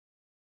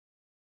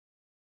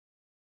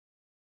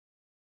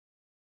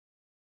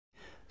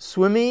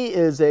SWIMMY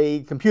is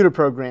a computer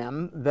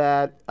program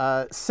that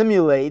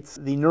simulates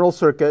the neural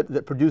circuit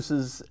that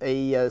produces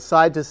a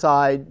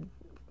side-to-side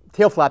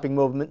tail flapping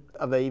movement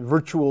of a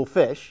virtual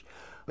fish.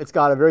 It's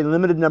got a very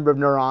limited number of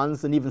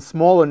neurons, an even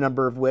smaller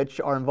number of which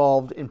are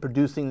involved in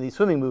producing these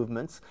swimming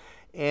movements.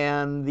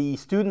 And the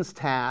student's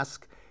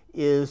task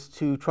is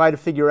to try to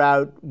figure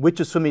out which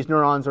of SWIMMY's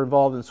neurons are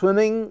involved in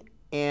swimming,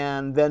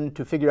 and then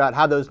to figure out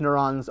how those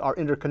neurons are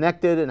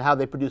interconnected and how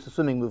they produce the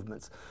swimming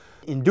movements.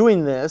 In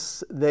doing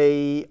this,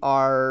 they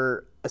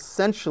are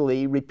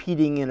essentially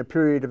repeating in a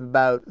period of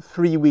about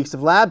 3 weeks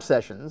of lab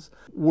sessions,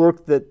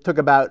 work that took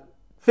about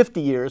 50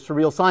 years for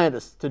real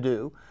scientists to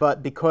do.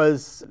 But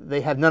because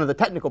they have none of the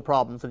technical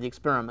problems of the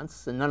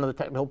experiments and none of the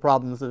technical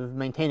problems of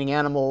maintaining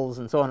animals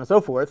and so on and so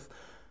forth,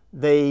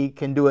 they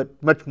can do it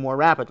much more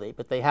rapidly.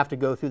 But they have to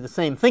go through the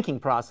same thinking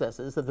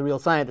processes that the real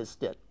scientists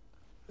did.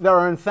 There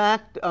are, in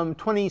fact,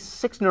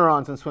 26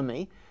 neurons in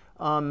SWIMMY.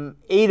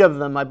 8 of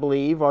them, I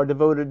believe, are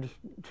devoted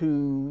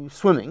to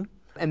swimming.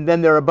 And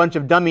then there are a bunch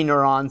of dummy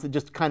neurons that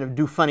just kind of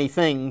do funny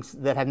things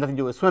that have nothing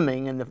to do with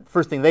swimming. And the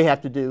first thing they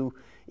have to do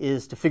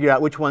is to figure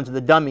out which ones are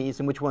the dummies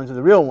and which ones are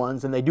the real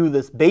ones. And they do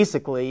this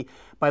basically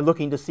by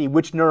looking to see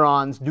which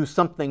neurons do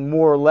something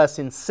more or less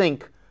in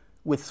sync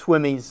with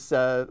SWIMMY's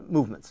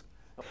movements.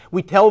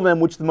 We tell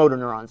them which the motor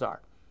neurons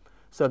are.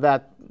 So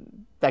that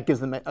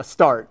gives them a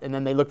start, and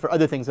then they look for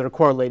other things that are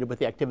correlated with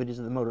the activities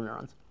of the motor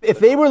neurons. If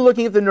they were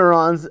looking at the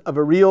neurons of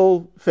a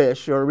real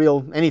fish or a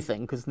real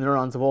anything, because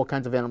neurons of all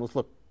kinds of animals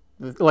look,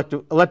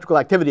 the electrical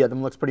activity of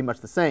them looks pretty much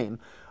the same,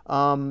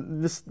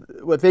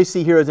 what they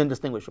see here is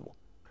indistinguishable.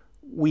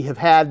 We have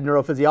had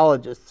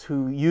neurophysiologists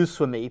who use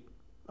SWIMMY,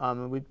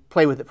 we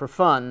play with it for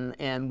fun,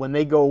 and when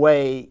they go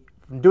away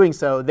from doing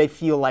so, they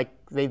feel like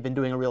they've been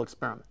doing a real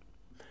experiment.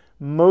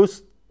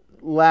 Most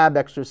lab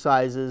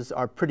exercises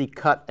are pretty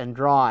cut and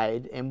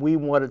dried, and we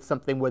wanted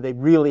something where they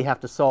really have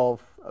to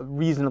solve a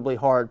reasonably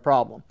hard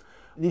problem.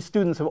 These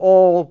students have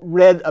all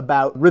read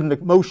about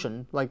rhythmic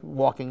motion, like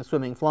walking,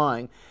 swimming,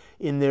 flying,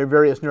 in their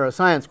various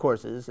neuroscience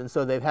courses, and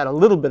so they've had a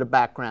little bit of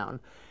background,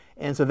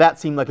 and so that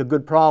seemed like a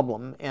good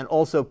problem. And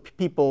also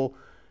people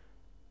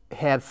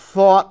have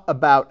thought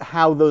about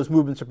how those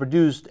movements are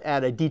produced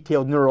at a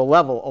detailed neural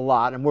level a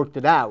lot and worked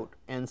it out,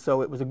 and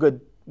so it was a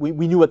good, we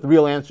knew what the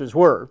real answers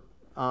were.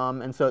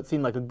 And so it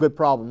seemed like a good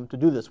problem to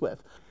do this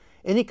with.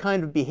 Any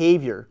kind of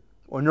behavior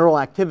or neural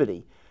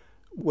activity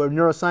where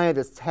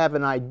neuroscientists have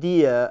an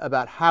idea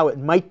about how it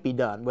might be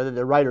done, whether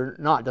they're right or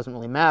not doesn't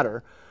really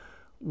matter,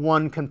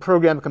 one can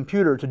program a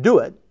computer to do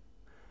it,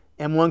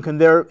 and one can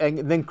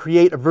then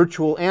create a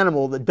virtual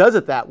animal that does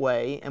it that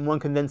way, and one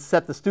can then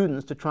set the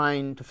students to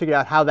trying to figure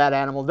out how that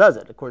animal does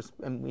it. Of course,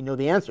 and we know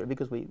the answer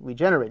because we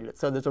generated it.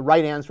 So there's a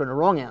right answer and a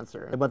wrong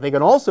answer. And what they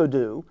can also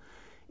do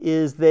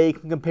is they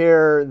can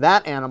compare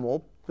that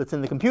animal that's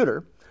in the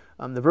computer,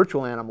 the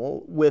virtual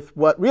animal, with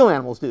what real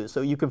animals do.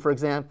 So you can, for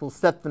example,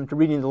 set them to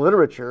reading the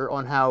literature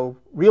on how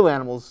real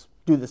animals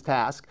do this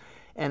task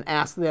and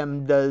ask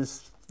them,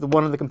 does the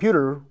one on the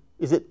computer,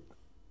 is it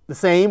the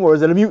same or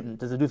is it a mutant?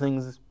 Does it do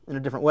things in a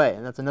different way?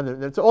 And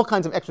there's all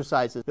kinds of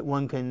exercises that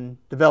one can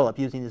develop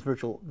using these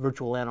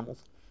virtual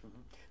animals.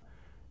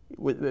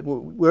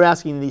 We're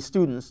asking these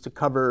students to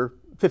cover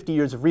 50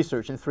 years of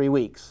research in 3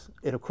 weeks.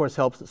 It, of course,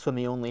 helps that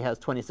SWIMMY only has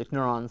 26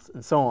 neurons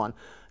and so on.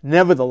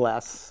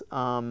 Nevertheless,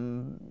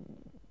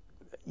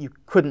 you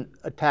couldn't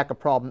attack a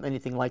problem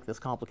anything like this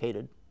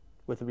complicated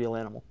with a real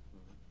animal.